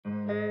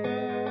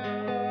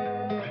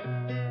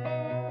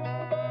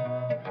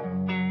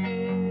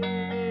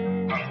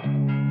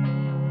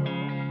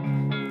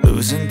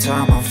losing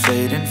time, I'm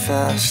fading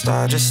fast.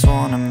 I just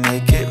wanna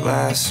make it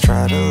last.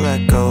 Try to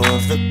let go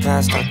of the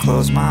past. I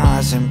close my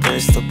eyes,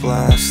 embrace the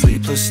black.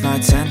 Sleepless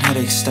nights and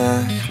headaches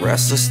stack.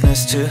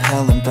 Restlessness to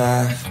hell and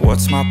back.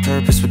 What's my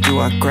purpose, what do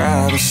I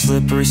grab? A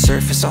slippery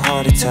surface, a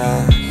heart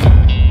attack.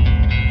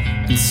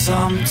 And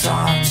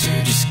sometimes you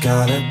just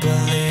gotta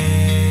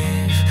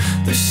believe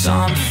there's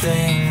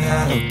something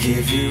that'll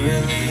give you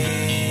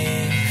relief.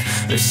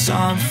 There's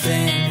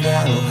something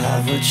that'll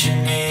have what you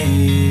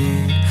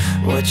need,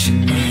 what you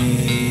need.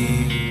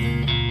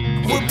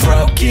 We're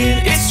broken,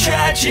 it's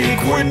tragic,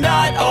 we're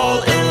not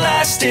all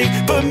elastic,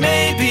 but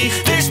maybe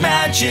there's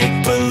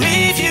magic,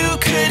 believe you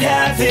could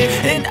have it.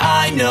 And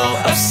I know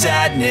of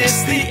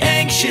sadness, the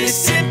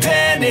anxious and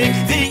panic,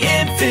 the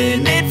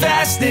infinite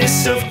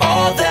vastness of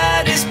all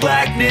that is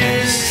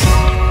blackness.